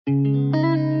We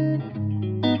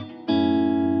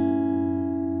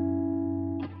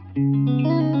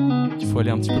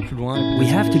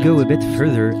have to go a bit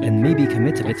further and maybe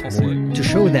commit a bit more to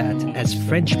show that, as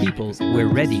French people, we're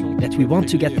ready, that we want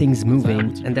to get things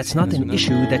moving, and that's not an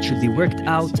issue that should be worked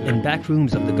out in back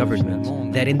rooms of the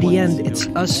government. That in the end, it's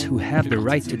us who have the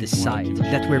right to decide,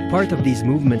 that we're part of these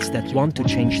movements that want to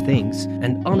change things,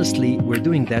 and honestly, we're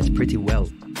doing that pretty well.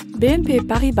 BNP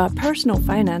Paribas Personal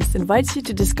Finance invites you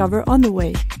to discover On the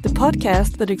Way, the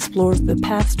podcast that explores the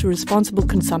paths to responsible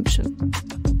consumption.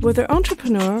 Whether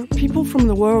entrepreneur, people from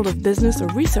the world of business or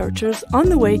researchers, On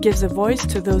the Way gives a voice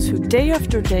to those who day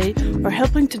after day are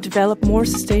helping to develop more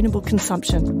sustainable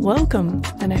consumption. Welcome,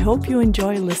 and I hope you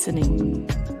enjoy listening.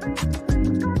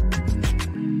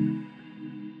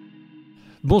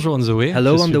 Bonjour On the Way.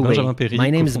 Hello On the Way. Peri,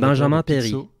 my name is Benjamin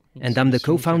Peri, and I'm the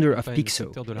co-founder of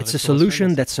Pyxo. It's a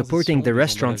solution that's supporting the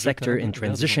restaurant sector in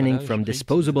transitioning from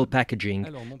disposable packaging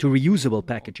to reusable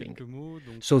packaging.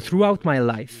 So throughout my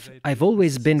life, I've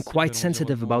always been quite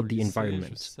sensitive about the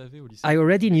environment. I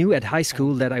already knew at high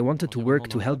school that I wanted to work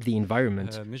to help the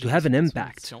environment, to have an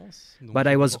impact. But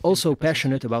I was also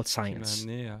passionate about science.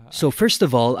 So first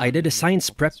of all, I did a science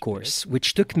prep course,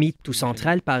 which took me to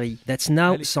Centrale Paris, that's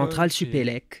now Centrale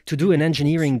Supélec, to do an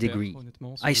engineering degree.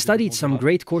 I studied some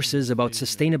great courses about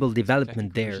sustainable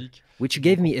development there, which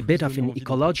gave me a bit of an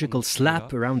ecological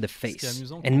slap around the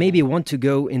face, and made me want to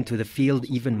go into the field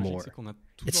even more.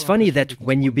 It's funny that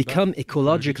when you become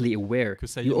ecologically aware,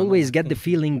 you always get the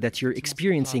feeling that you're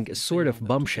experiencing a sort of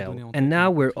bombshell, and now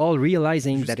we're all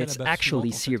realizing that it's actually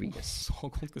serious.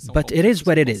 But it is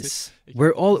what it is.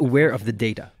 We're all aware of the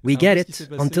data. We get it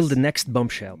until the next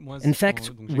bombshell. In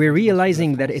fact, we're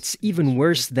realizing that it's even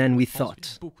worse than we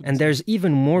thought, and there's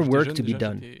even more work to be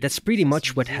done. That's pretty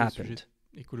much what happened.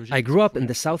 I grew up in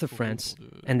the south of France,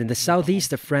 and in the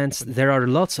southeast of France there are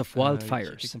lots of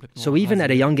wildfires. So even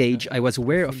at a young age I was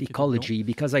aware of ecology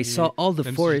because I saw all the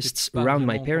forests around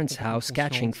my parents' house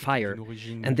catching fire,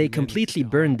 and they completely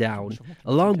burned down,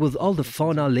 along with all the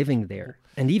fauna living there.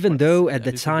 And even though at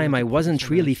the time I wasn't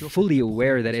really fully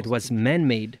aware that it was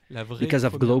man-made because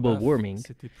of global warming,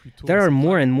 there are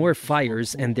more and more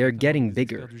fires and they're getting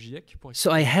bigger.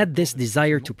 So I had this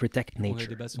desire to protect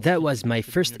nature. That was my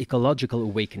first ecological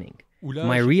awakening.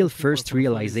 My real first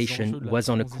realization was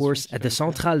on a course at the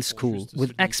Centrale School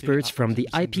with experts from the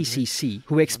IPCC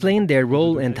who explained their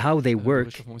role and how they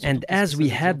work, and as we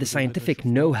had the scientific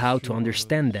know-how to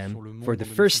understand them, for the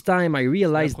first time I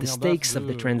realized the stakes of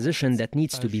the transition that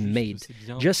needs to be made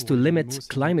just to limit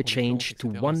climate change to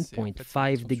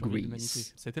 1.5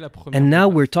 degrees. And now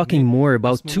we're talking more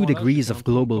about 2 degrees of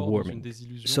global warming.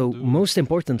 So most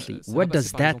importantly, what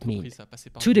does that mean?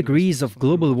 2 degrees of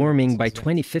global warming by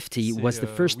 2050 was the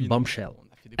first bombshell.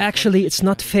 Actually, it's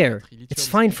not fair. It's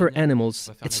fine for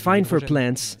animals, it's fine for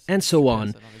plants, and so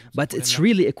on, but it's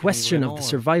really a question of the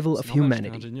survival of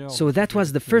humanity. So that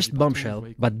was the first bombshell,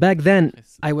 but back then,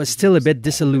 I was still a bit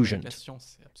disillusioned.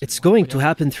 It's going to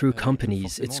happen through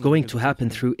companies, it's going to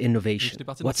happen through innovation,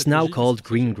 what's now called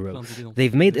green growth.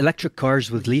 They've made electric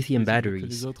cars with lithium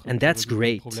batteries, and that's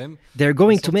great. They're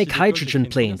going to make hydrogen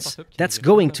planes, that's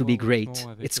going to be great.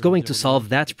 It's going to solve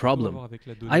that problem.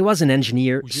 I was an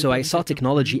engineer, so I saw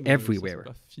technology everywhere.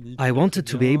 I wanted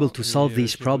to be able to solve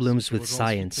these problems with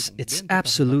science. It's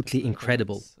absolutely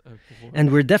incredible.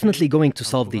 And we're definitely going to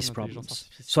solve these problems.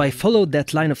 So I followed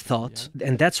that line of thought,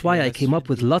 and that's why I came up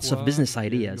with lots of business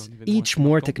ideas, each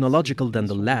more technological than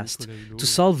the last, to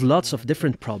solve lots of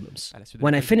different problems.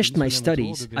 When I finished my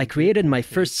studies, I created my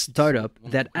first startup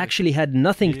that actually had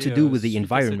nothing to do with the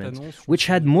environment, which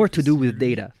had more to do with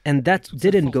data, and that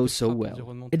didn't go so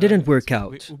well. It didn't work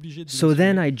out. So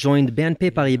then I joined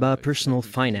BNP Paribas Personal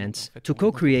Finance to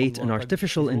co-create an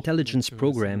artificial intelligence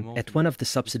program at one of the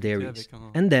subsidiaries.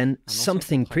 And then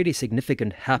something pretty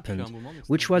significant happened,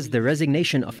 which was the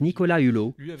resignation of Nicolas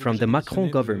Hulot from the Macron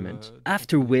government,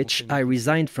 after which I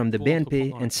resigned from the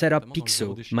BNP and set up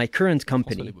Pyxo, my current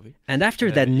company. And after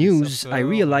that news, I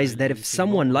realized that if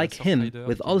someone like him,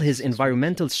 with all his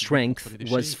environmental strength,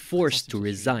 was forced to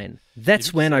resign,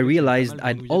 that's when I realized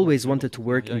I'd always wanted to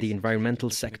work in the environmental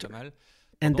sector.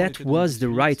 And that was the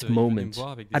right moment.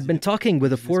 I'd been talking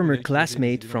with a former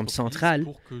classmate from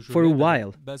Centrale for a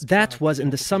while. That was in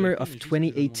the summer of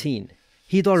 2018.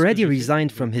 He'd already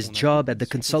resigned from his job at the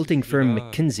consulting firm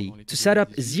McKinsey to set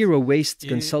up a zero-waste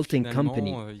consulting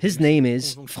company. His name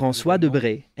is François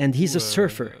Debré, and he's a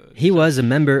surfer. He was a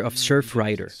member of Surf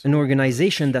Rider, an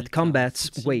organization that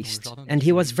combats waste, and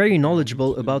he was very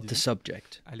knowledgeable about the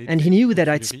subject. And he knew that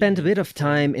I'd spent a bit of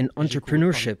time in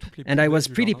entrepreneurship, and I was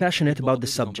pretty passionate about the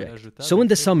subject. So in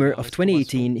the summer of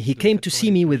 2018, he came to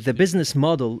see me with the business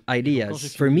model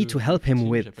ideas for me to help him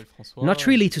with. Not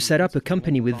really to set up a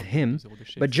company with him,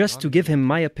 but just to give him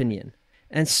my opinion.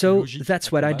 And so that's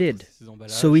what I did.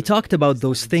 So we talked about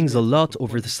those things a lot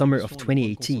over the summer of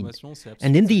 2018.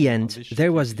 And in the end,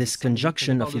 there was this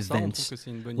conjunction of events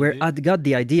where I'd got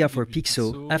the idea for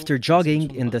Pyxo after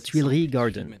jogging in the Tuileries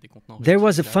garden. There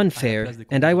was a fun fair,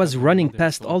 and I was running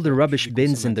past all the rubbish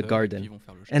bins in the garden.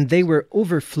 And they were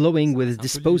overflowing with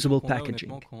disposable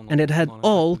packaging. And it had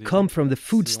all come from the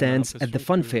food stands at the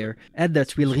fun fair at the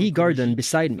Tuileries garden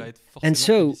beside me. And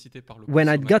so, when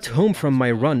I'd got home from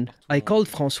my run, I called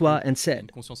François and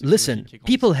said, "Listen,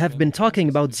 people have been talking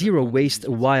about zero waste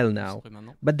a while now,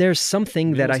 but there's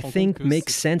something that I think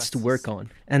makes sense to work on,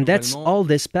 and that's all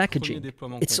this packaging.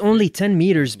 It's only 10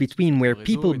 meters between where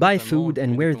people buy food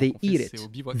and where they eat it.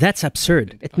 That's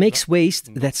absurd. It makes waste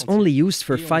that's only used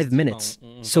for 5 minutes.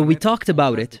 So we talked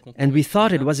about it, and we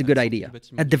thought it was a good idea.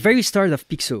 At the very start of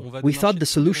Pyxo, we thought the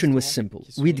solution was simple.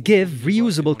 We'd give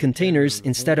reusable containers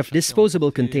instead of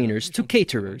disposable containers to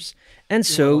caterers, and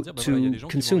so to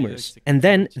consumers. And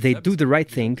then they'd do the right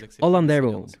thing all on their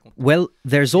own. Well,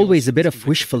 there's always a bit of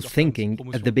wishful thinking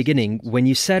at the beginning when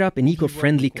you set up an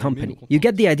eco-friendly company. You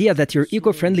get the idea that your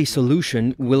eco-friendly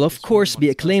solution will of course be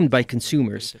acclaimed by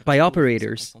consumers, by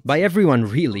operators, by everyone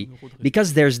really,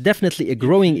 because there's definitely a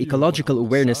growing ecological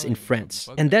awareness in France.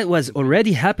 And that was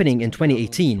already happening in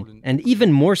 2018, and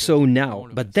even more so now.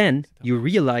 But then you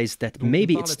realize that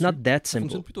maybe it's not that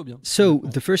simple. So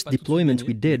the first deployment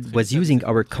we did was using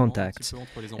our contacts.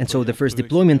 And so the first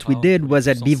deployment we did was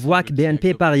at Bivouac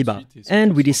BNP Paribas.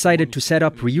 And we decided to set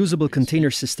up reusable container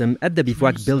system at the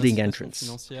Bivouac building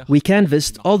entrance. We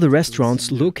canvassed all the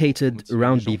restaurants located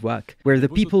around Bivouac, where the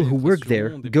people who work there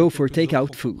go for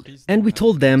takeout food. And we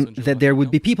told them that there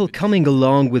would be people coming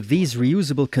along with these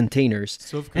reusable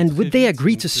containers. And would they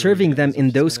agree to serving them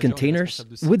in those containers?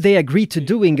 Would they agree to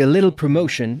doing a little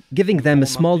promotion, giving them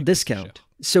a small discount?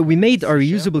 So we made our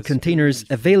reusable containers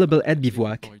available at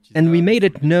Bivouac, and we made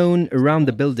it known around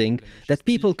the building that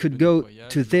people could go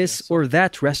to this or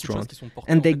that restaurant,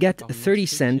 and they get a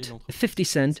 30-cent, a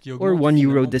 50-cent, or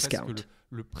 €1 discount.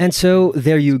 And so,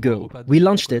 there you go. We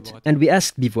launched it, and we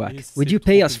asked Bivouac, would you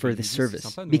pay us for this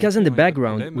service? Because in the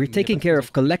background, we're taking care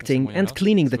of collecting and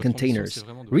cleaning the containers,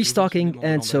 restocking,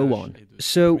 and so on.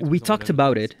 So we talked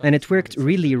about it, and it worked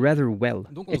really rather well.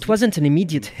 It wasn't an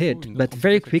immediate hit, but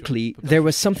very quickly, there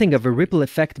was something of a ripple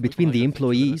effect between the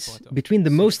employees, between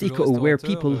the most eco-aware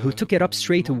people who took it up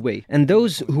straight away, and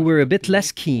those who were a bit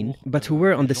less keen, but who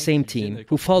were on the same team,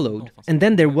 who followed. And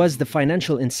then there was the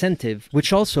financial incentive,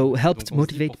 which also helped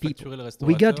motivate people.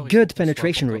 We got good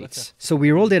penetration rates, so we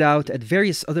rolled it out at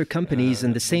various other companies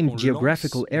in the same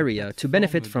geographical area to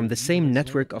benefit from the same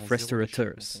network of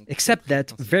restaurateurs. Except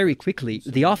that, very quickly,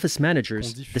 the office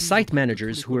managers, the site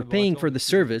managers who were paying for the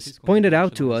service, pointed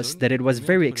out to us that it was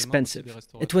very expensive.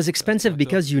 It was expensive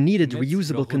because you needed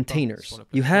reusable containers.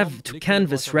 You have to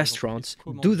canvass restaurants,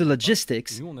 do the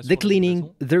logistics, the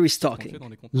cleaning, the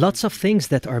restocking. Lots of things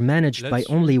that are managed by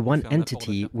only one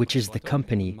entity, which is the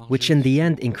company, which in the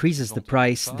end increases the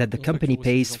price that the company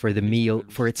pays for the meal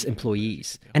for its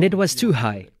employees. And it was too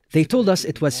high. They told us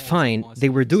it was fine, they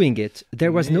were doing it,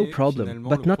 there was no problem,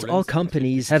 but not all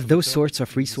companies have those sorts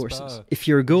of resources. If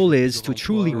your goal is to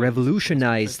truly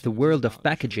revolutionize the world of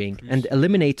packaging and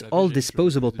eliminate all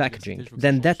disposable packaging,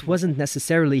 then that wasn't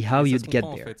necessarily how you'd get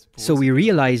there. So we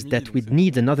realized that we'd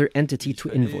need another entity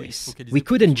to invoice. We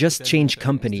couldn't just change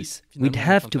companies, we'd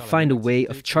have to find a way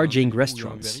of charging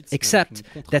restaurants. Except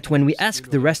that when we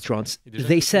asked the restaurants,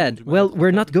 they said, well,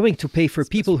 we're not going to pay for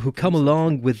people who come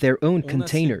along with their own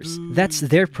containers. That's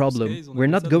their problem, we're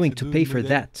not going to pay for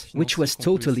that, which was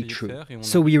totally true.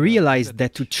 So we realized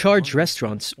that to charge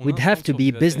restaurants, we'd have to be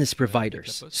business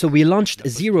providers. So we launched a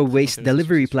zero-waste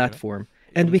delivery platform,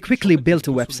 and we quickly built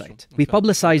a website. We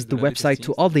publicized the website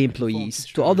to all the employees,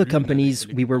 to all the companies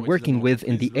we were working with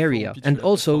in the area, and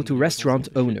also to restaurant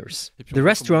owners. The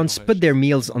restaurants put their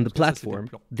meals on the platform,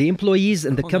 the employees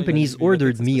and the companies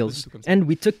ordered meals, and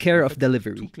we took care of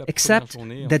delivery. Except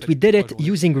that we did it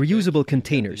using reusable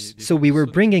containers, so we were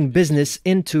bringing business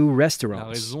into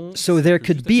restaurants. So there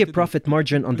could be a profit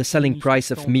margin on the selling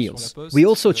price of meals. We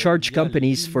also charged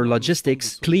companies for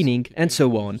logistics, cleaning, and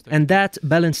so on, and that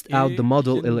balanced out the model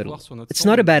model a little. It's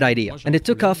not a bad idea, and it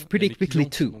took off pretty quickly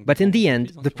too. But in the end,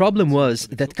 the problem was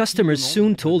that customers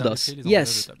soon told us,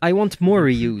 yes, I want more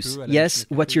reuse. Yes,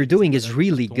 what you're doing is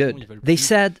really good. They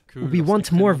said, we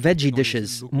want more veggie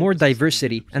dishes, more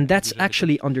diversity, and that's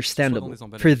actually understandable.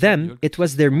 For them, it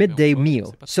was their midday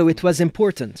meal, so it was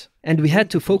important. And we had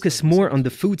to focus more on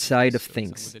the food side of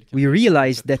things. We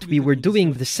realized that we were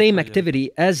doing the same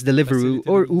activity as Deliveroo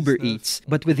or Uber Eats,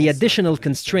 but with the additional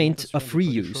constraint of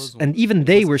reuse. And even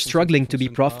they were struggling to be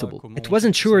profitable. It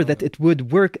wasn't sure that it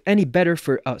would work any better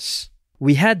for us.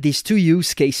 We had these two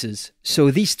use cases,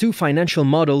 so these two financial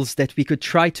models that we could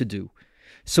try to do.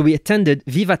 So we attended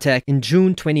Vivatech in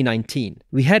June 2019.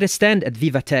 We had a stand at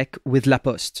Vivatech with La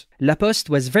Poste. La Poste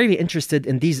was very interested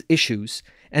in these issues,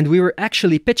 and we were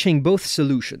actually pitching both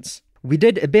solutions. We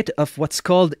did a bit of what's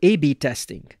called A/B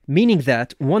testing, meaning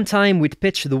that one time we'd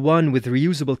pitch the one with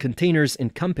reusable containers in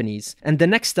companies, and the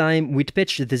next time we'd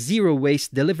pitch the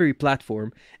zero-waste delivery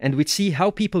platform, and we'd see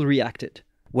how people reacted.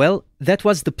 Well, that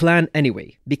was the plan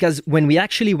anyway, because when we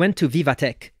actually went to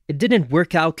Vivatech, it didn't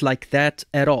work out like that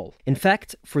at all. In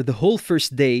fact, for the whole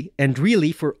first day, and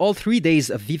really for all 3 days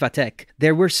of Vivatech,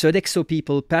 there were Sodexo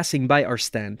people passing by our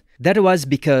stand. That was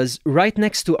because right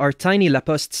next to our tiny La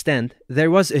Poste stand,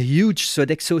 there was a huge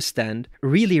Sodexo stand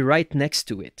really right next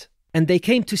to it. And they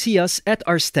came to see us at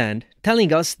our stand,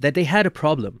 telling us that they had a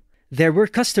problem. There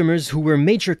were customers who were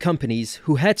major companies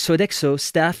who had Sodexo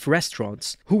staff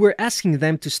restaurants who were asking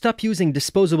them to stop using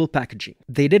disposable packaging.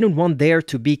 They didn't want there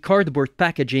to be cardboard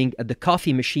packaging at the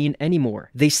coffee machine anymore.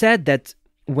 They said that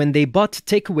when they bought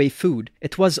takeaway food,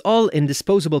 it was all in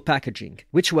disposable packaging,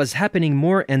 which was happening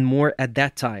more and more at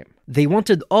that time. They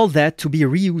wanted all that to be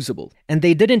reusable, and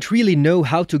they didn't really know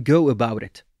how to go about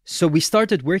it. So we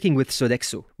started working with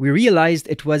Sodexo. We realized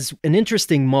it was an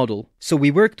interesting model, so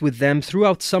we worked with them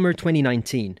throughout summer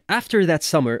 2019. After that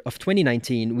summer of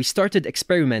 2019, we started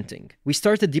experimenting. We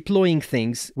started deploying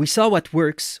things. We saw what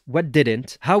works, what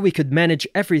didn't, how we could manage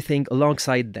everything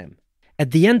alongside them.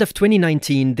 At the end of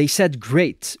 2019, they said,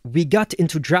 great, we got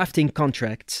into drafting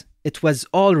contracts. It was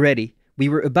all ready. We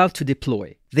were about to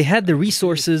deploy. They had the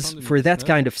resources for that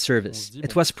kind of service.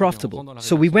 It was profitable.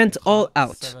 So we went all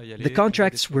out. The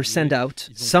contracts were sent out,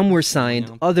 some were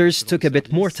signed, others took a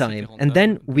bit more time. And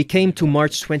then we came to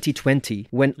March 2020,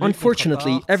 when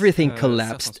unfortunately everything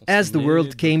collapsed as the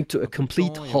world came to a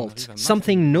complete halt,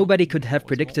 something nobody could have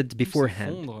predicted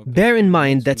beforehand. Bear in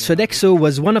mind that Sodexo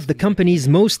was one of the companies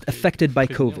most affected by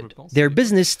COVID. Their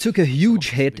business took a huge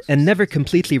hit and never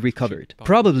completely recovered.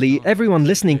 Probably everyone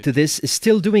listening to this is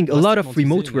still doing a lot of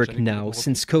remote work now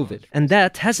since COVID, and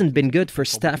that hasn't been good for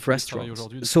staff restaurants.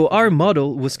 So our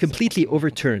model was completely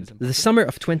overturned. The summer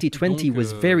of 2020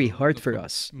 was very hard for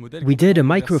us. We did a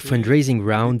micro fundraising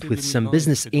round with some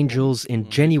business angels in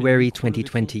January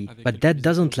 2020, but that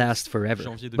doesn't last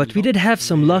forever. But we did have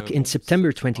some luck in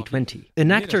September 2020.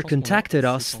 An actor contacted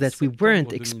us that we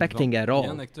weren't expecting at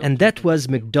all, and that was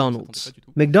McDonald's.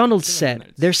 McDonald's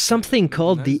said, there's something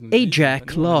called the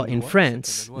AJAC law in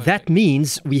France. That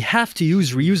means we have to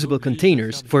use reusable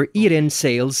containers for eat-in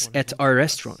sales at our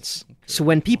restaurants. So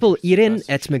when people eat in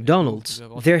at McDonald's,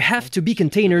 there have to be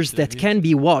containers that can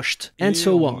be washed, and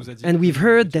so on. And we've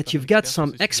heard that you've got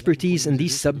some expertise in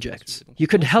these subjects. You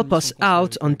could help us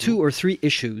out on 2 or 3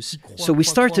 issues. So we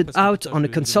started out on a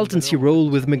consultancy role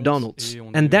with McDonald's.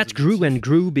 And that grew and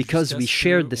grew because we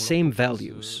shared the same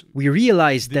values. We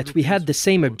realized that we had the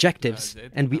same objectives,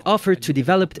 and we offered to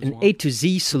develop an A to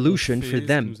Z solution for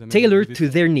them, tailored to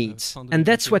their needs. And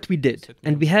that's what we did.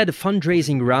 And we had a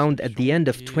fundraising round at the end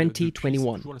of 2021,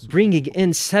 bringing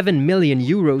in 7 million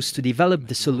euros to develop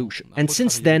the solution. And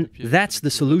since then, that's the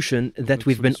solution that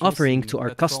we've been offering to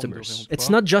our customers. It's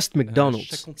not just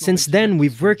McDonald's. Since then,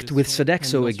 we've worked with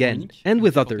Sodexo again, and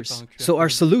with others. So our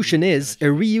solution is a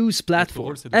reuse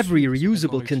platform. Every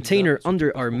reusable container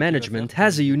under our management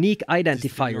has a unique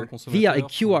identifier via a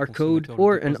QR code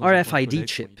or an RFID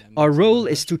chip. Our role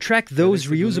is to track those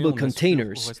reusable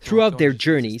containers throughout their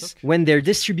journeys, when they're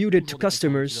distributed to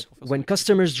customers, when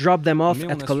customers drop them off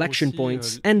at collection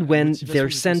points, and when they're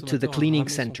sent to the cleaning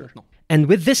center. And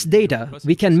with this data,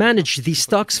 we can manage these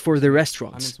stocks for the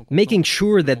restaurants, making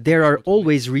sure that there are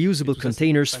always reusable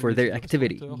containers for their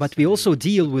activity. But we also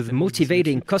deal with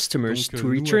motivating customers to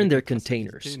return their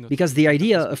containers, because the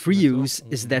idea of reuse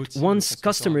is that once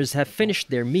customers have finished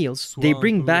their meals, they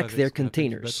bring back their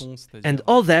containers. And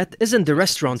all that isn't the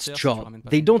restaurant's job.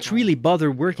 They don't really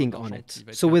bother working on it.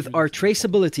 So with our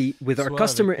traceability, with our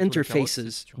customer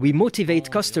interfaces, we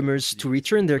motivate customers to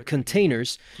return their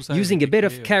containers using a bit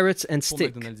of carrots and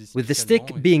different stick, with the stick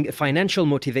being a financial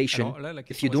motivation.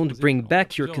 If you don't bring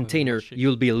back your container,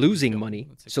 you'll be losing money.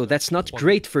 So that's not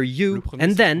great for you.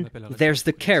 And then there's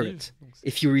the carrot.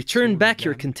 If you return back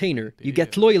your container, you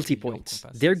get loyalty points.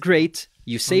 They're great.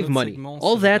 You save money.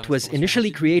 All that was initially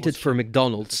created for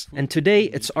McDonald's, and today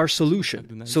it's our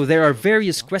solution. So there are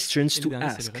various questions to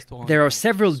ask. There are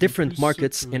several different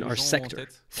markets in our sector.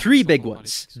 3 big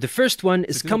ones. The first one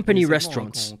is company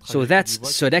restaurants. So that's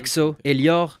Sodexo,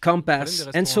 Elior, Compass,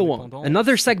 and so on.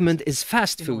 Another segment is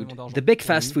fast food, the big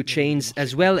fast food chains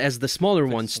as well as the smaller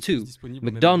ones too.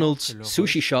 McDonald's,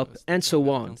 Sushi Shop, and so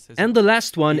on. And the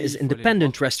last one is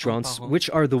independent restaurants, which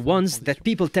are the ones that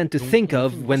people tend to think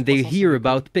of when they hear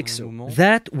about Pyxo.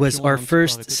 That was our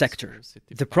first sector.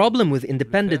 The problem with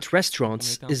independent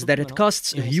restaurants is that it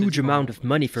costs a huge amount of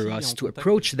money for us to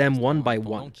approach them one by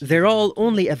one. They're all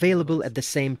only available at the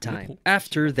same time,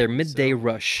 after their midday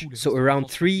rush, so around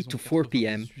 3 to 4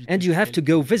 p.m., and you have to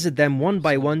go visit them one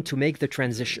by one to make the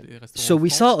transition. So we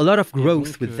saw a lot of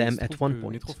growth with them at one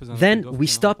point. Then we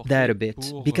stopped that a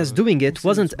bit, because doing it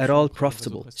wasn't at all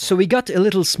profitable. So we got a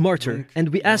little smarter, and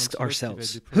we asked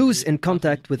ourselves, who's in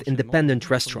contact with independent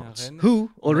restaurants? Who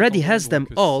already has them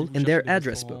all in their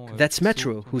address book? That's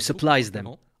Metro, who supplies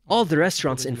them. All the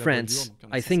restaurants in France,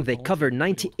 I think they cover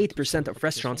 98% of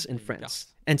restaurants in France.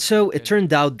 And so it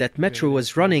turned out that Metro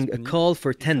was running a call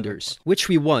for tenders, which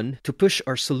we won to push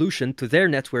our solution to their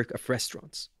network of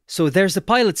restaurants. So there's a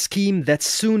pilot scheme that's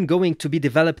soon going to be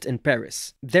developed in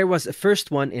Paris. There was a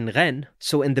first one in Rennes,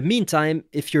 so in the meantime,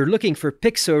 if you're looking for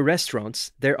Pyxo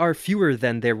restaurants, there are fewer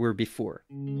than there were before.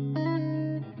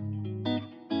 The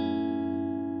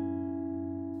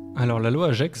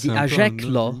Agence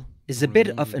law is a bit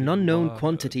of an unknown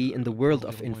quantity in the world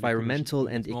of environmental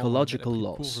and ecological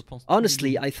laws.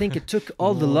 Honestly, I think it took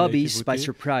all the lobbies by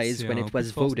surprise when it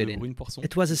was voted in.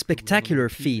 It was a spectacular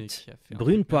feat.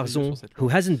 Brune Poisson, who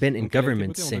hasn't been in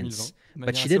government since,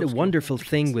 but she did a wonderful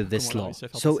thing with this law.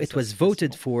 So it was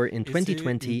voted for in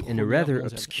 2020 in a rather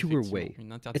obscure way.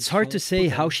 It's hard to say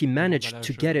how she managed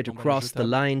to get it across the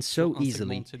line so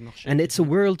easily. And it's a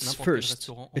world's first.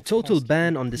 A total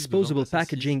ban on disposable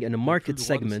packaging in a market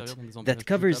segment that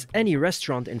covers any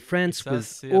restaurant in France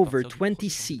with over 20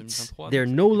 seats. They're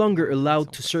no longer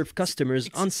allowed to serve customers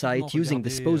on site using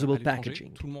disposable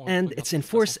packaging. And it's in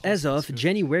force as of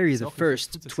January the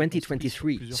 1st,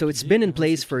 2023. So it's been in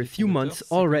place for a few months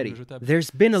already. There's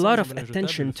been a lot of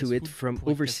attention to it from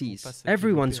overseas.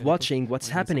 Everyone's watching what's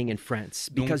happening in France,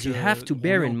 because you have to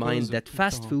bear in mind that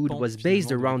fast food was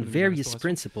based around various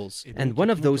principles, and one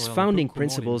of those founding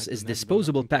principles is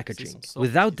disposable packaging.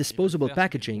 Without disposable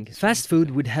packaging, fast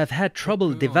food would have had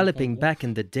trouble developing back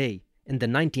in the day, in the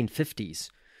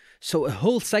 1950s. So a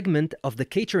whole segment of the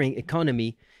catering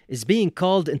economy is being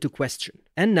called into question.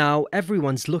 And now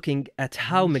everyone's looking at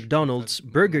how McDonald's,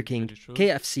 Burger King,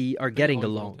 KFC are getting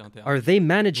along. Are they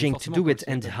managing to do it,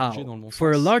 and how?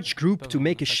 For a large group to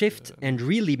make a shift and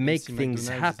really make things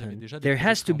happen, there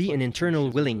has to be an internal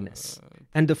willingness.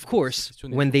 And of course,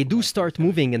 when they do start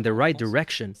moving in the right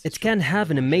direction, it can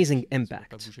have an amazing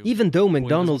impact. Even though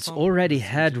McDonald's already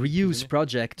had reuse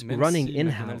project running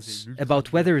in-house,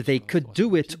 about whether they could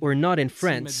do it or not in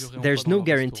France, there's no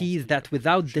guarantee that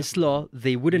without this law,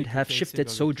 they wouldn't have shifted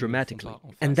so dramatically.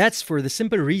 And that's for the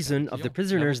simple reason of the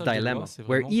prisoner's dilemma,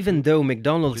 where even though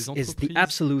McDonald's is the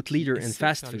absolute leader in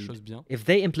fast food, if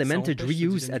they implemented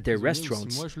reuse at their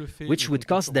restaurants, which would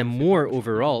cost them more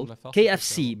overall,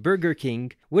 KFC, Burger King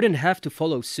wouldn't have to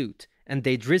follow suit, and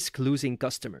they'd risk losing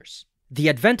customers. The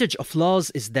advantage of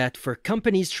laws is that for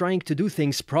companies trying to do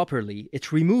things properly,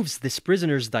 it removes this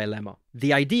prisoner's dilemma.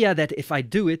 The idea that if I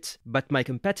do it, but my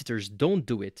competitors don't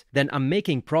do it, then I'm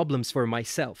making problems for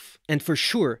myself. And for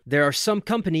sure, there are some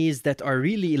companies that are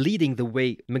really leading the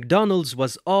way. McDonald's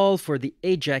was all for the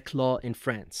Agence law in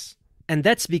France. And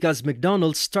that's because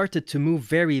McDonald's started to move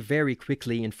very, very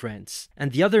quickly in France.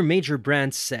 And the other major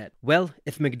brands said, well,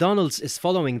 if McDonald's is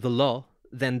following the law,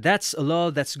 then that's a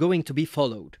law that's going to be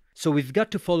followed. So we've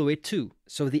got to follow it too.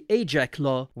 So the Agence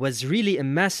law was really a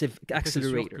massive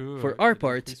accelerator. For our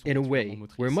part, in a way,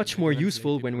 we're much more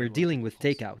useful when we're dealing with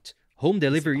takeout. Home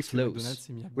delivery flows,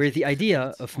 where the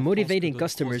idea of motivating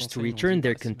customers to return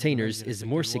their containers is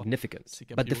more significant.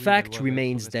 But the fact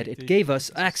remains that it gave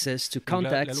us access to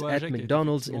contacts at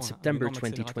McDonald's in September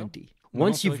 2020.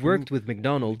 Once you've worked with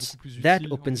McDonald's, that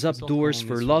opens up doors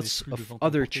for lots of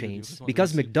other chains,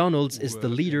 because McDonald's is the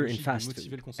leader in fast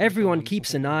food. Everyone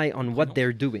keeps an eye on what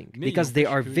they're doing, because they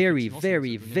are very,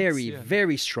 very, very,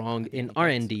 very strong in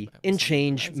R&D, in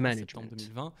change management.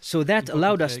 So that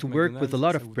allowed us to work with a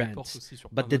lot of brands.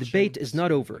 But the debate is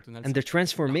not over, and the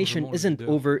transformation isn't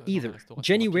over either.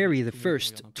 January the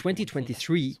 1st,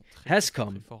 2023 has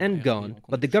come and gone,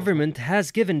 but the government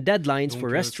has given deadlines for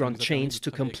restaurant chains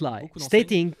to comply,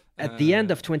 stating at the end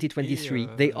of 2023,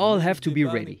 they all have to be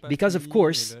ready, because of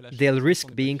course, they'll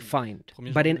risk being fined.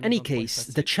 But in any case,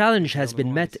 the challenge has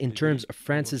been met in terms of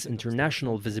France's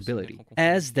international visibility,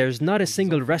 as there's not a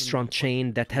single restaurant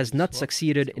chain that has not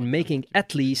succeeded in making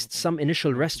at least some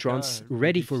initial restaurants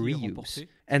ready for reuse.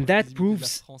 And that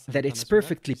proves that it's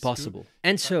perfectly possible.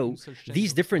 And so,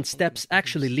 these different steps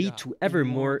actually lead to ever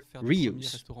more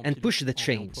reuse and push the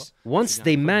chains. Once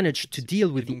they manage to deal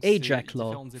with the AJAC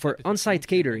law for on-site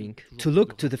catering, to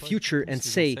look to the future and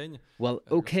say, well,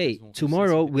 okay,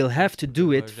 tomorrow we'll have to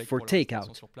do it for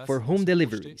takeout, for home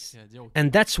deliveries.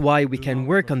 And that's why we can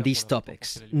work on these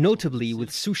topics, notably with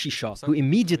Sushi Shop, who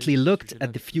immediately looked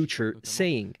at the future,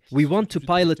 saying, we want to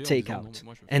pilot takeout.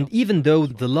 And even though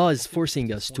the law is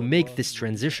forcing us to make this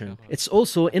transition, it's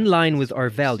also in line with our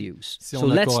values. So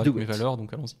let's do it.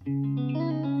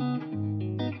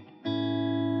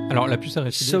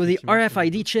 So the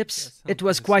RFID chips, it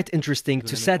was quite interesting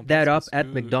to set that up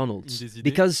at McDonald's,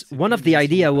 because one of the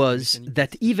ideas was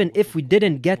that even if we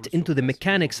didn't get into the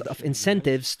mechanics of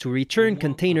incentives to return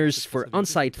containers for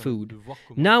on-site food,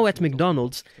 now at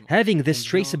McDonald's, having this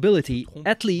traceability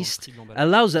at least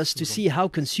allows us to see how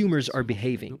consumers are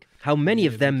behaving, how many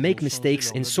of them make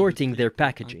mistakes in sorting their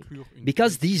packaging.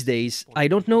 Because these days, I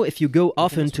don't know if you go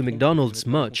often to McDonald's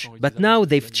much, but now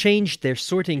they've changed their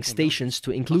sorting stations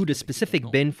to include a specific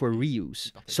bin for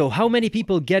reuse. So how many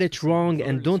people get it wrong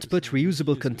and don't put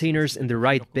reusable containers in the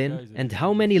right bin? And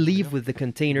how many leave with the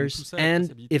containers?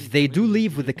 And if they do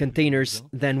leave with the containers,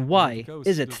 then why?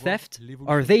 Is it theft?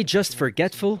 Are they just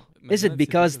forgetful? Is it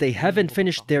because they haven't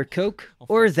finished their Coke?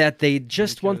 Or that they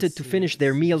just wanted to finish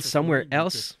their meal somewhere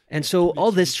else? And so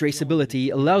all this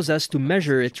traceability allows us to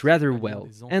measure it rather well,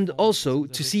 and also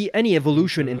to see any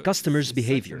evolution in customers'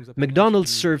 behavior.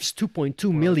 McDonald's serves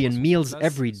 2.2 million meals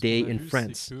every day in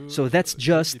France, so that's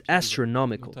just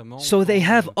astronomical. So they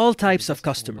have all types of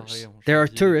customers. There are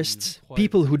tourists,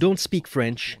 people who don't speak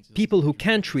French, people who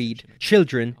can't read,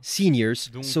 children, seniors,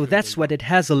 so that's what it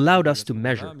has allowed us to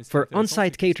measure. For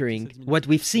on-site catering, what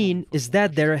we've seen is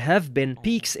that there have been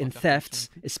peaks in thefts,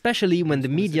 especially when the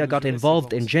media got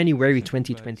involved in January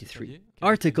 2023.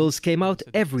 Articles came out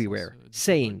everywhere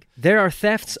saying there are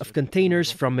thefts of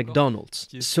containers from McDonald's.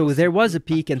 So there was a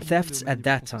peak in thefts at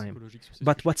that time.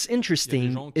 But what's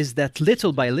interesting is that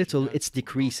little by little it's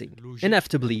decreasing.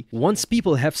 Inevitably, once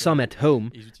people have some at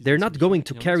home, they're not going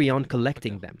to carry on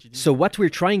collecting them. So what we're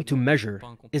trying to measure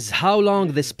is how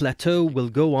long this plateau will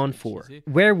go on for.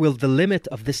 Where will the limit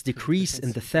of this decrease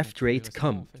in the theft rate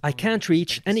come? I can't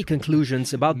reach any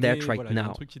conclusions about that right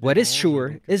now. What is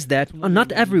sure is that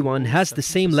not everyone has the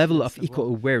same level of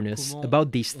eco-awareness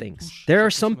about these things. There are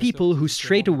some people who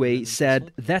straight away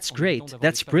said, that's great,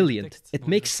 that's brilliant, it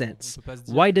makes sense.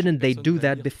 Why didn't they do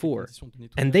that before?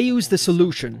 And they use the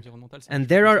solution. And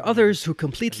there are others who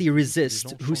completely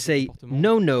resist, who say,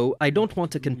 no, I don't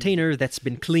want a container that's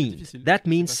been cleaned. That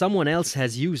means someone else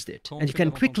has used it. And you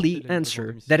can quickly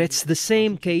answer that it's the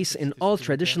same case in all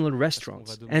traditional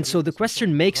restaurants. And so the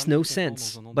question makes no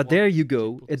sense. But there you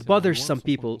go, it bothers some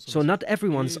people, so not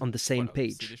everyone's on the same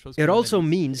page. It also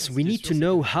means we need to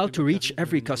know how to reach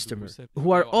every customer,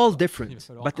 who are all different.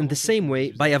 But in the same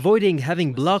way, by avoiding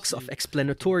having blocks of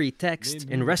explanatory text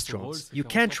in restaurants, you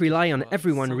can't rely on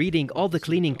everyone reading all the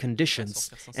cleaning conditions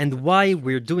and why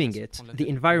we're doing it, the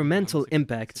environmental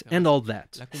impact and all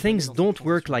that. Things don't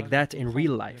work like that in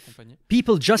real life.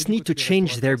 People just need to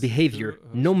change their behavior,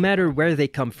 no matter where they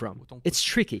come from. It's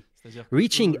tricky.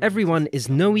 Reaching everyone is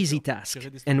no easy task,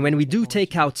 and when we do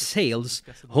takeout sales,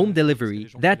 home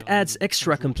delivery, that adds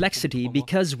extra complexity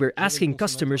because we're asking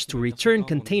customers to return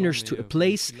containers to a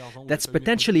place that's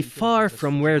potentially far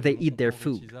from where they eat their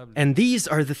food. And these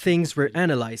are the things we're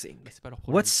analyzing.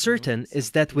 What's certain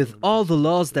is that with all the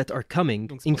laws that are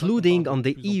coming, including on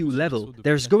the EU level,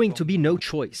 there's going to be no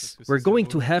choice. We're going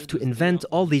to have to invent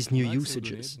all these new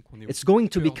usages. It's going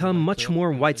to become much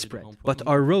more widespread, but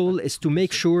our role is to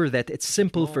make sure that it's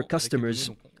simple for customers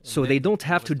so they don't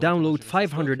have to download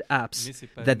 500 apps,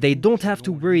 that they don't have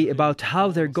to worry about how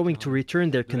they're going to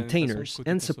return their containers,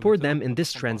 and support them in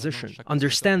this transition,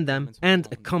 understand them, and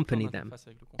accompany them.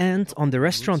 And on the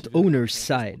restaurant owner's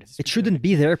side, it shouldn't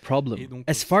be their problem,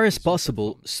 as far as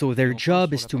possible, so their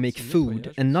job is to make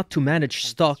food and not to manage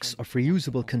stocks of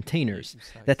reusable containers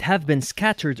that have been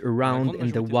scattered around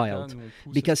in the wild,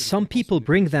 because some people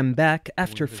bring them back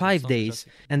after 5 days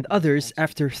and others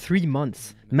after 3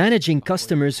 months. Managing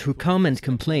customers who come and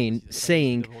complain,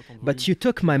 saying, "But you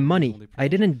took my money, I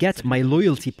didn't get my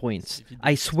loyalty points.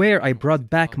 I swear I brought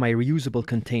back my reusable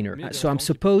container, so I'm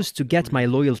supposed to get my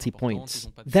loyalty points."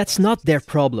 That's not their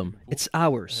problem, it's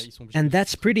ours. And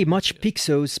that's pretty much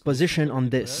Pyxo's position on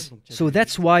this. So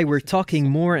that's why we're talking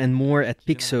more and more at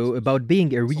Pyxo about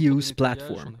being a reuse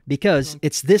platform. Because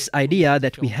it's this idea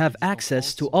that we have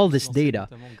access to all this data,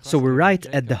 so we're right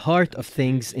at the heart of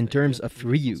things in terms of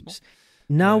reuse.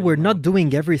 Now we're not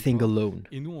doing everything alone.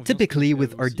 Typically,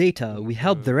 with our data, we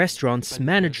help the restaurants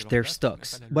manage their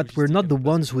stocks, but we're not the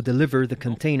ones who deliver the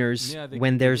containers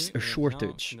when there's a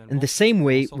shortage. In the same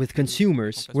way, with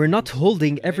consumers, we're not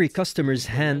holding every customer's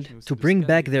hand to bring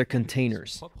back their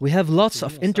containers. We have lots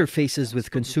of interfaces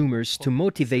with consumers to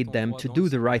motivate them to do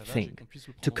the right thing,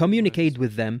 to communicate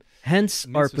with them, hence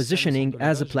our positioning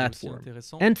as a platform.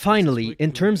 And finally,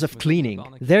 in terms of cleaning,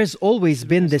 there's always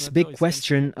been this big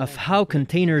question of how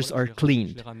containers are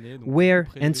cleaned, where,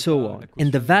 and so on.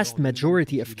 In the vast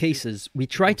majority of cases, we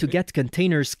try to get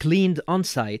containers cleaned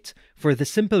on-site for the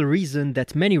simple reason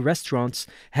that many restaurants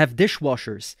have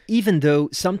dishwashers, even though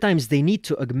sometimes they need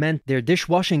to augment their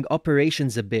dishwashing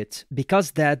operations a bit,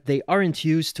 because that they aren't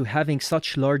used to having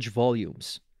such large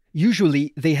volumes.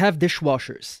 Usually, they have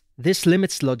dishwashers. This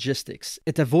limits logistics,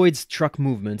 it avoids truck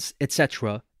movements,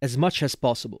 etc., as much as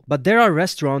possible. But there are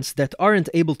restaurants that aren't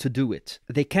able to do it.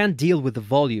 They can't deal with the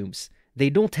volumes.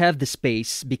 They don't have the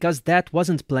space because that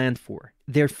wasn't planned for.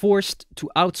 They're forced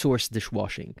to outsource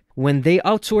dishwashing. When they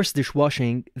outsource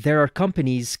dishwashing, there are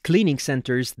companies, cleaning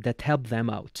centers that help them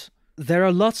out. There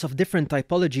are lots of different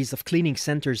typologies of cleaning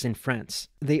centers in France.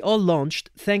 They all launched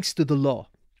thanks to the law,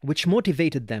 which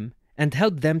motivated them and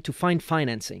helped them to find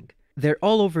financing. They're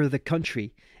all over the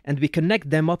country, and we connect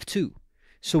them up too.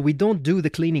 So we don't do the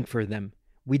cleaning for them.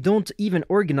 We don't even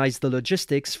organize the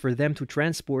logistics for them to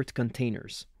transport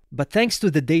containers. But thanks to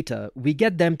the data, we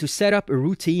get them to set up a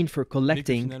routine for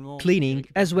collecting, cleaning,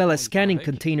 as well as scanning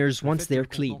containers once they're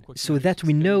clean, so that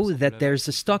we know that there's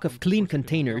a stock of clean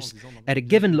containers at a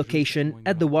given location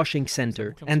at the washing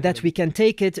center, and that we can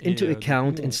take it into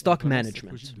account in stock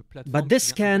management. But this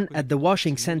scan at the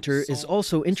washing center is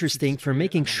also interesting for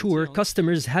making sure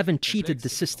customers haven't cheated the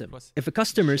system. If a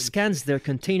customer scans their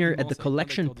container at the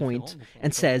collection point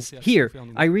and says, "Here,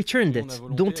 I returned it,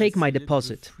 don't take my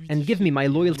deposit, and give me my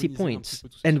loyalty points,"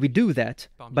 and we do that,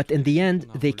 but in the end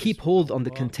they keep hold on the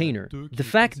container. The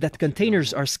fact that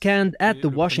containers are scanned at the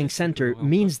washing center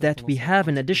means that we have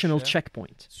an additional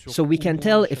checkpoint. So we can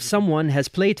tell if someone has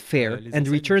played fair and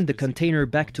returned the container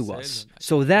back to us.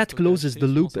 So that closes the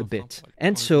loop a bit.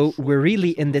 And so we're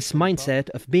really in this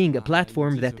mindset of being a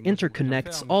platform that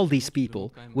interconnects all these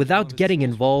people without getting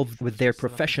involved with their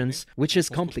professions, which is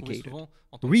complicated.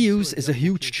 Reuse is a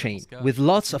huge chain with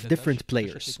lots of different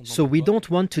players, so we don't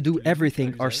want to do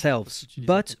everything ourselves,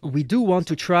 but we do want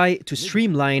to try to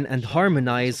streamline and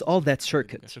harmonize all that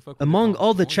circuit. Among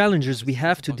all the challenges we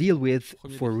have to deal with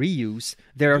for reuse,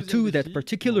 there are two that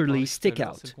particularly stick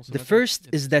out. The first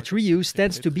is that reuse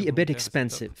tends to be a bit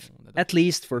expensive, at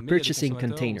least for purchasing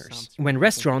containers. When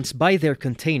restaurants buy their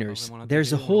containers,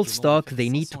 there's a whole stock they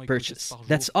need to purchase.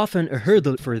 That's often a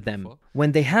hurdle for them.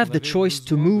 When they have the choice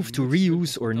to move to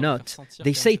reuse or not,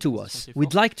 they say to us,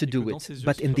 "We'd like to do it,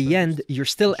 but in the end, you're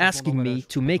still asking me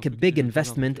to make a big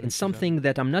investment in something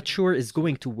that I'm not sure is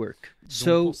going to work."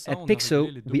 So, at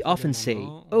Pyxo, we often say,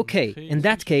 "Okay, in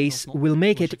that case, we'll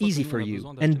make it easy for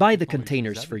you and buy the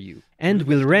containers for you. And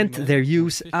we'll rent their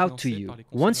use out to you.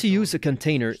 Once you use a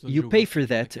container, you pay for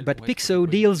that, but Pyxo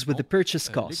deals with the purchase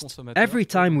cost. Every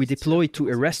time we deploy to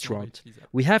a restaurant,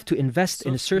 we have to invest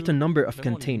in a certain number of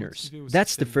containers.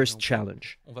 That's the first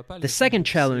challenge. The second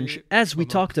challenge, as we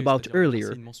talked about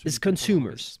earlier, is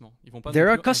consumers. There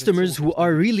are customers who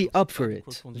are really up for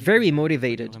it, very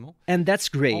motivated, and that's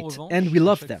great, and we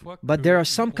love them. But there are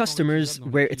some customers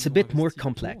where it's a bit more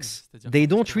complex. They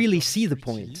don't really see the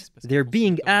point. They're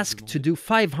being asked to do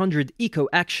 500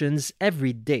 eco-actions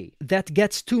every day. That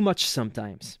gets too much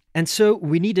sometimes. And so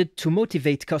we needed to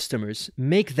motivate customers,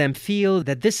 make them feel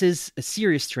that this is a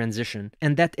serious transition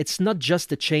and that it's not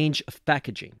just a change of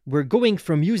packaging. We're going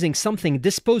from using something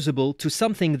disposable to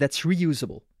something that's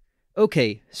reusable.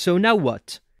 Okay, so now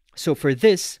what? So for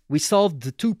this, we solved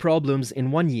the two problems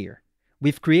in 1 year.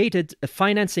 We've created a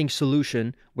financing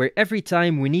solution where every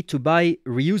time we need to buy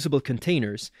reusable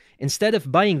containers, instead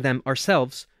of buying them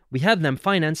ourselves, we have them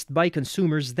financed by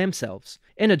consumers themselves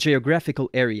in a geographical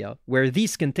area where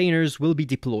these containers will be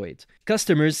deployed.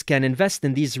 Customers can invest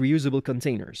in these reusable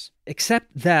containers. Except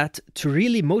that, to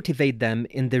really motivate them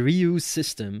in the reuse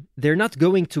system, they're not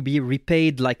going to be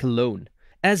repaid like a loan,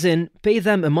 as in pay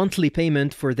them a monthly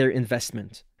payment for their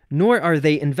investment. Nor are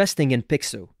they investing in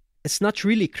Pyxo. It's not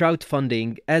really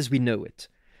crowdfunding as we know it,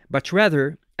 but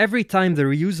rather, every time the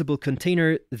reusable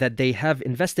container that they have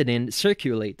invested in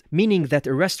circulate, meaning that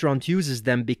a restaurant uses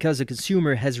them because a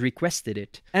consumer has requested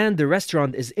it, and the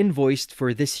restaurant is invoiced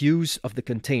for this use of the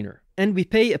container. And we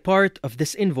pay a part of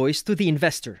this invoice to the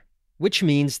investor, which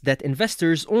means that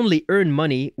investors only earn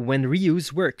money when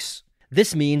reuse works.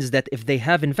 This means that if they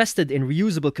have invested in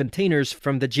reusable containers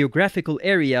from the geographical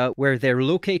area where they're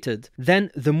located,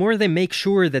 then the more they make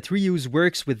sure that reuse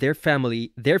works with their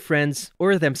family, their friends,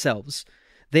 or themselves,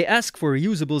 they ask for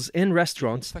reusables in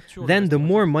restaurants, then the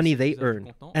more money they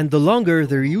earn. And the longer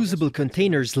the reusable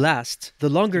containers last, the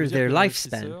longer their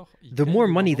lifespan, the more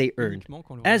money they earn,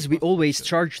 as we always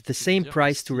charge the same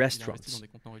price to restaurants.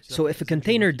 So if a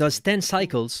container does 10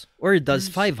 cycles, or it does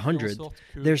 500,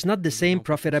 there's not the same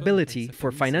profitability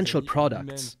for financial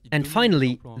products. And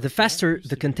finally, the faster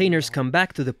the containers come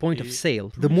back to the point of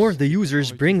sale, the more the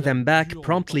users bring them back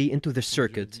promptly into the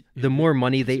circuit, the more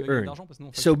money they earn.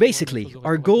 So basically,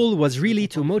 our goal was really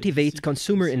to motivate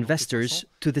consumer investors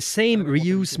to the same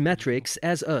reuse metrics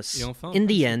as us. In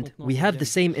the end, we have the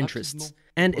same interests.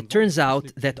 And it turns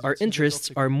out that our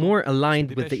interests are more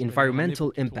aligned with the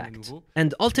environmental impact.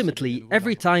 And ultimately,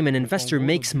 every time an investor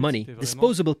makes money,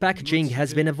 disposable packaging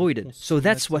has been avoided. So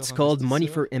that's what's called money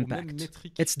for impact.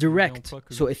 It's direct.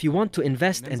 So if you want to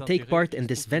invest and take part in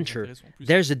this venture,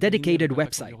 there's a dedicated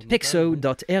website,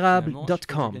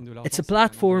 pyxo.érable.com. It's a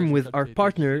platform with our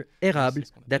partner,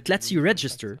 Érable, that lets you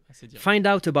register, find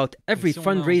out about every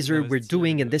fundraiser we're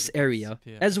doing in this area,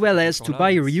 as well as to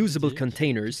buy reusable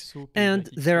containers, and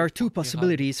there are two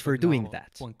possibilities for doing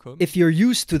that. If you're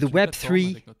used to the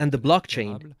Web3 and the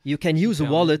blockchain, you can use a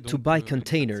wallet to buy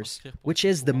containers, which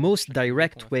is the most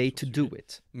direct way to do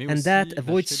it. And that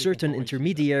avoids certain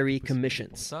intermediary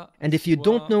commissions. And if you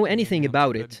don't know anything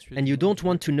about it, and you don't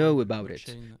want to know about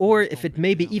it, or if it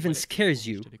maybe even scares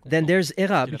you, then there's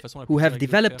Érable, who have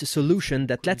developed a solution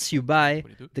that lets you buy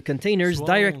the containers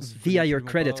direct via your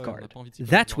credit card.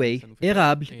 That way,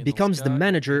 Érable becomes the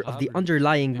manager of the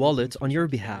underlying wallet on your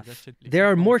behalf. There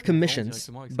are more commissions,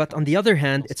 but on the other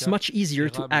hand, it's much easier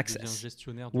to access.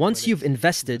 Once you've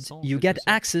invested, you get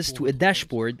access to a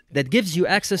dashboard that gives you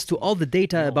access to all the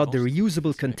data about the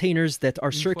reusable containers that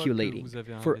are circulating.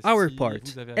 For our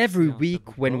part, every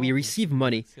week when we receive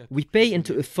money, we pay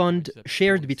into a fund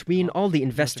shared between all the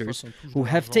investors who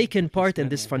have taken part in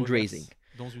this fundraising.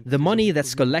 The money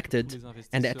that's collected,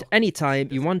 and at any time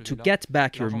you want to get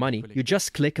back your money, you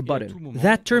just click a button.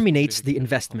 That terminates the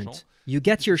investment. You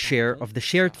get your share of the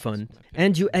shared fund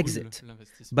and you exit.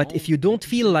 But if you don't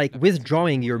feel like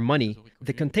withdrawing your money,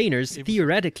 the containers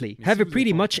theoretically have a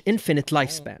pretty much infinite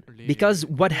lifespan. Because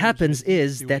what happens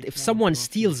is that if someone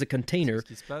steals a container,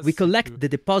 we collect the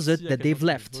deposit that they've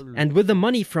left. And with the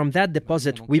money from that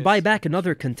deposit, we buy back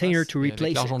another container to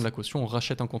replace it. So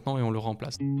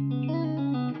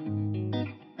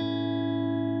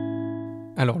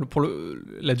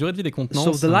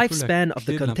the lifespan of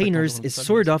the containers is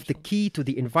sort of the key to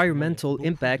the environmental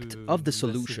impact of the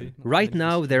solution. Right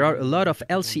now, there are a lot of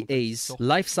LCAs,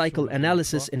 life cycle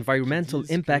analysis environmental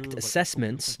impact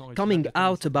assessments, coming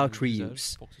out about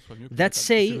reuse, that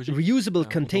say reusable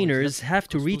containers have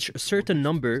to reach a certain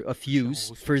number of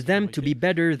use for them to be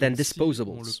better than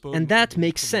disposables. And that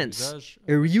makes sense.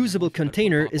 A reusable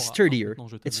container is sturdier,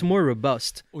 it's more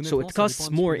robust, so it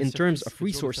costs more in terms of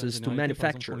resources to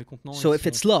manufacture. So if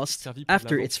it's lost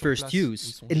after its first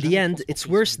use, in the end, it's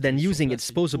worse than using a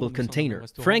disposable container.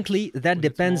 Frankly, that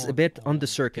depends a bit on the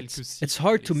circuits. It's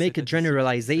hard to make a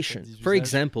generalization. For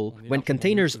example, when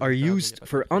containers are used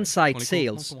for on-site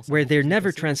sales, where they're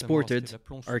never transported,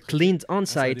 are cleaned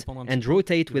on-site and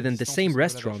rotate within the same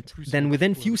restaurant, then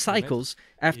within few cycles,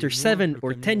 after 7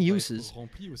 or 10 uses,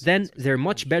 then they're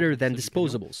much better than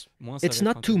disposables. It's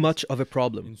not too much of a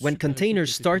problem when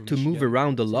containers start to move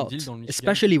around a lot,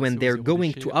 especially when they're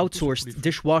going to outsource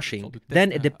dishwashing,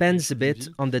 then it depends a bit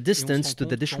on the distance to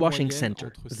the dishwashing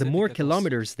center. The more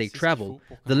kilometers they travel,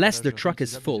 the less the truck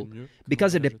is full,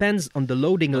 because it depends on the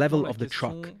loading level of the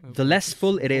truck. The less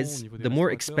full it is, the more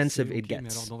expensive it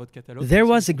gets. There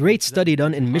was a great study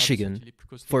done in Michigan,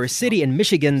 for a city in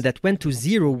Michigan that went to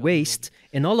zero waste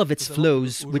in all of its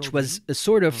flows, which was a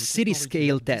sort of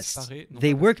city-scale test.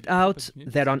 They worked out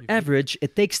that on average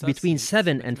it takes between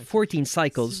 7 and 14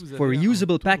 cycles for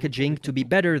reusable packaging to be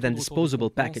better than disposable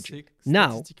packaging.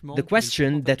 Now, the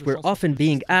question that we're often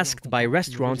being asked by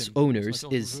restaurants owners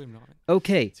is,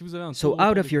 okay, so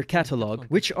out of your catalog,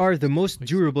 which are the most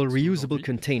durable reusable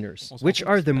containers? Which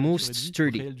are the most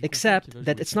sturdy? Except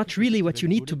that it's not really what you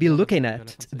need to be looking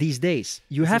at these days.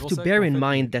 You have to bear in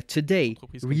mind that today,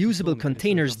 reusable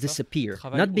containers disappear,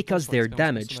 not because they're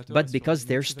damaged, but because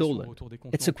they're stolen.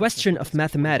 It's a question of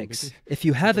mathematics. If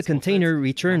you have a container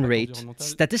return rate,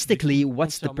 statistically,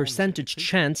 what's the percentage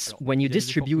chance when you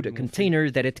distribute a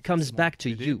container that it comes back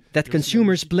to you? That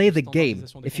consumers play the game.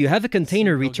 If you have a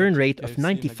container return rate of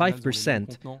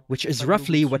 95%, which is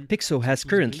roughly what Pyxo has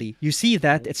currently, you see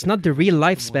that it's not the real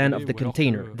lifespan of the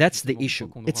container. That's the issue.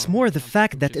 It's more the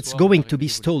fact that it's going to be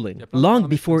stolen long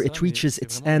before it reaches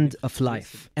its end of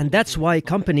life. And that's why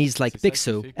companies like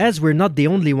Pyxo, as we're not the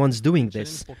only ones doing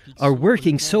this, are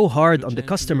working so hard on the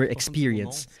customer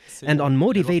experience and on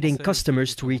motivating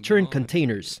customers to return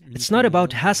containers. It's not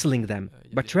about hassling them,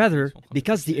 but rather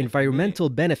because the environmental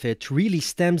benefit really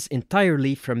stems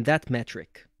entirely from that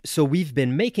metric. So we've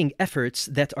been making efforts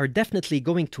that are definitely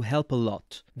going to help a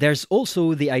lot. There's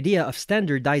also the idea of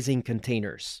standardizing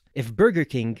containers. If Burger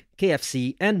King,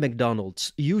 KFC, and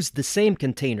McDonald's used the same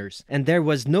containers and there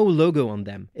was no logo on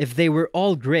them, if they were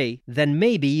all gray, then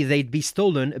maybe they'd be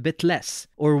stolen a bit less.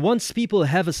 Or once people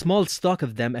have a small stock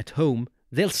of them at home,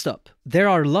 they'll stop. There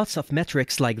are lots of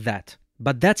metrics like that,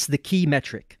 but that's the key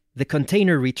metric, the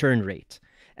container return rate.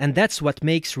 And that's what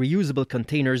makes reusable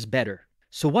containers better.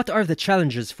 So what are the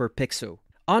challenges for Pyxo?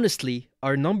 Honestly,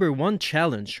 our number one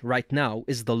challenge right now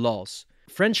is the laws.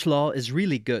 French law is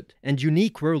really good and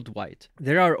unique worldwide.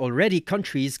 There are already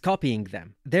countries copying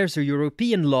them. There's a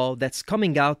European law that's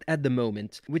coming out at the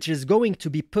moment, which is going to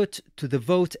be put to the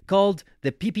vote, called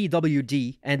the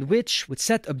PPWD, and which would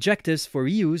set objectives for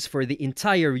reuse for the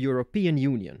entire European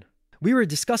Union. We were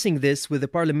discussing this with a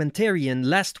parliamentarian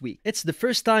last week. It's the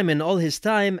first time in all his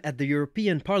time at the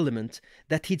European Parliament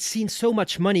that he'd seen so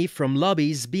much money from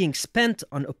lobbies being spent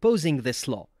on opposing this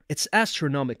law. It's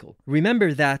astronomical.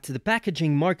 Remember that the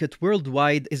packaging market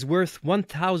worldwide is worth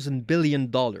 $1,000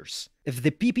 billion. If the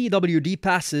PPWD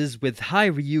passes with high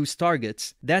reuse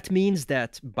targets, that means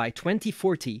that by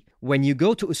 2040, when you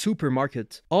go to a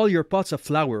supermarket, all your pots of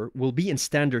flour will be in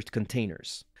standard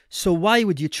containers. So why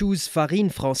would you choose Farine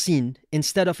Francine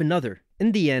instead of another?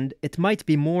 In the end, it might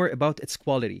be more about its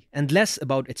quality and less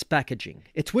about its packaging.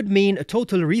 It would mean a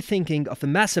total rethinking of a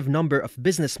massive number of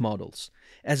business models,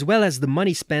 as well as the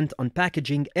money spent on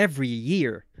packaging every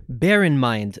year. Bear in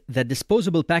mind that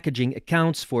disposable packaging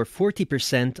accounts for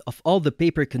 40% of all the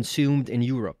paper consumed in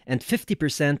Europe and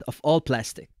 50% of all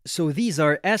plastic. So these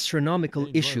are astronomical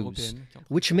issues,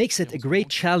 which makes it a great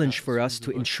challenge for us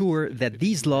to ensure that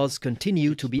these laws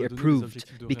continue to be approved,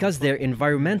 because their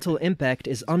environmental impact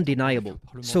is undeniable.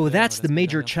 So that's the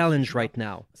major challenge right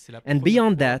now. And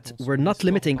beyond that, we're not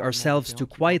limiting ourselves to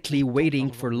quietly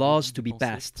waiting for laws to be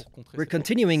passed. We're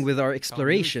continuing with our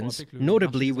explorations,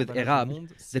 notably with Ademe,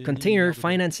 the container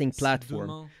financing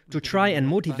platform, to try and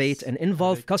motivate and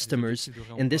involve customers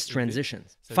in this transition,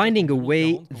 finding a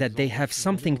way that they have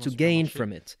something to gain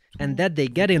from it, and that they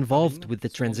get involved with the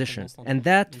transition. And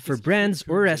that, for brands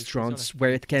or restaurants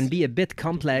where it can be a bit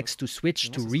complex to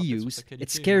switch to reuse,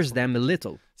 it scares them a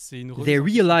little. They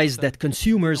realize that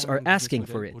consumers are asking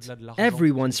for it.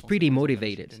 Everyone's pretty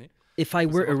motivated. If I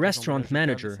were a restaurant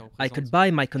manager, I could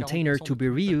buy my container to be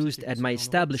reused at my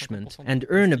establishment and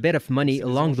earn a bit of money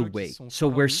along the way. So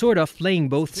we're sort of playing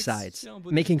both sides,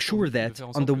 making sure that,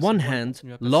 on the one hand,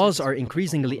 laws are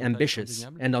increasingly ambitious,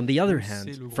 and on the other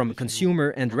hand, from a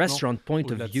consumer and restaurant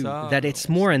point of view, that it's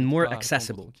more and more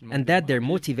accessible, and that they're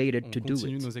motivated to do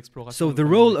it. So the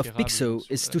role of Pyxo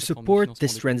is to support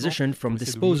this transition from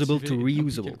disposable to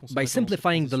reusable, by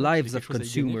simplifying the lives of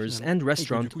consumers and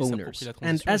restaurant owners.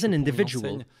 And as an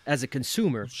individual, as a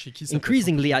consumer,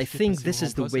 increasingly I think this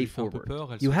is the way forward.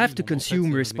 You have to consume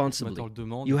responsibly.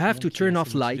 You have to turn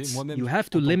off lights. You have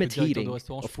to limit heating,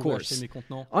 of course.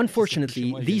 Unfortunately,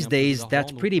 these days, that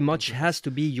pretty much has to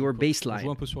be your baseline.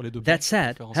 That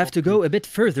said, have to go a bit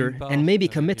further and maybe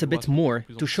commit a bit more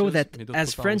to show that as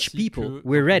French people,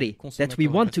 we're ready, that we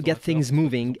want to get things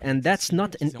moving, and that's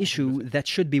not an issue that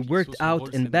should be worked out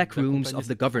in back rooms of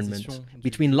the government,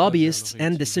 between lobbyists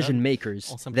and decision makers,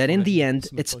 that in the end,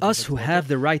 it's us who have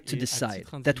the right to decide,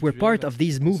 that we're part of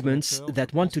these movements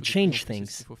that want to change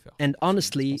things. And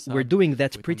honestly, we're doing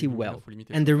that pretty well.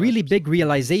 And the really big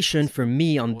realization for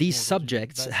me on these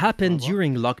subjects happened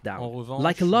during lockdown.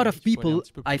 Like a lot of people,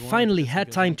 I finally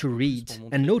had time to read,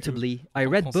 and notably, I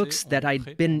read books that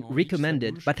I'd been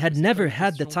recommended but had never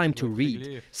had the time to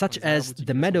read, such as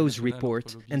The Meadows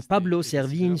Report and Pablo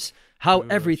Servigne's How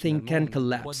Everything Can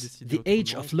Collapse, The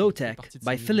Age of Low-Tech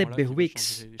by Philippe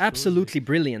Berwick's. Absolutely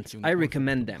brilliant, I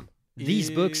recommend them.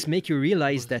 These books make you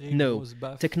realize that no,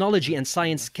 technology and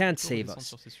science can't save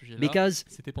us, because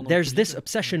there's this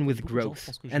obsession with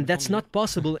growth, and that's not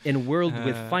possible in a world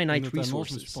with finite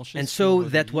resources. And so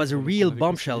that was a real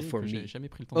bombshell for me.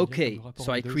 Okay,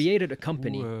 so I created a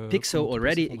company. Pyxo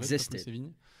already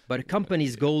existed. But a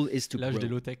company's goal is to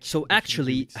grow. So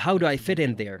actually, how do I fit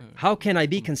in there? How can I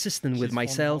be consistent with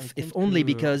myself if only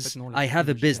because I have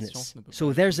a business?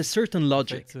 So there's a certain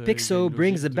logic. Pyxo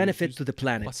brings a benefit to the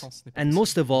planet. And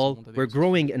most of all, we're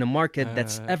growing in a market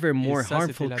that's ever more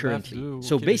harmful currently.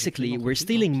 So basically, we're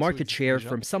stealing market share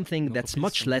from something that's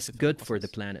much less good for the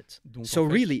planet. So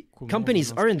really,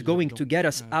 companies aren't going to get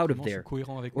us out of there,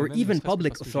 or even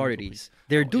public authorities.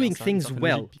 They're doing things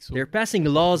well. They're passing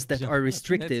laws that are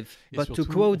restrictive. But to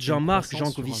quote Jean-Marc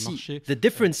Jancovici, the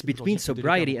difference between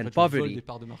sobriety and poverty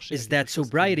is that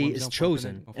sobriety is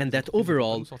chosen, and that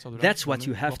overall, that's what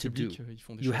you have to do.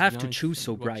 You have to choose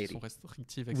sobriety.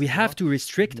 We have to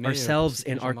restrict ourselves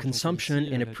in our consumption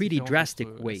in a pretty drastic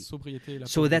way,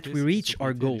 so that we reach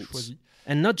our goals.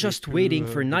 And not just waiting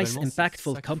for nice,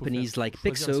 impactful companies like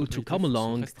Pyxo to come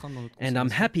along, and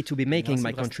I'm happy to be making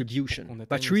my contribution.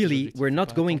 But really, we're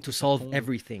not going to solve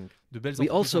everything. We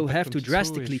also have to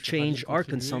drastically change our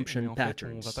consumption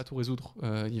patterns.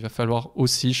 Il va falloir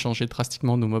aussi changer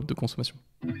drastiquement nos modes de consommation.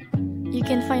 You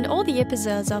can find all the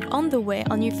episodes of On the Way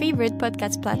on your favorite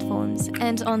podcast platforms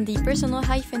and on the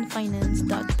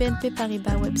personal-finance.bnp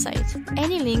Paribas website.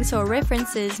 Any links or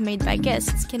references made by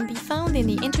guests can be found in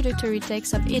the introductory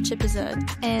text of each episode.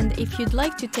 And if you'd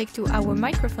like to take to our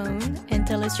microphone and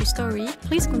tell us your story,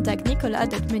 please contact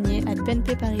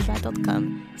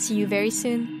nicolas.meunier@bnpparibas.com. See you very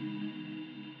soon.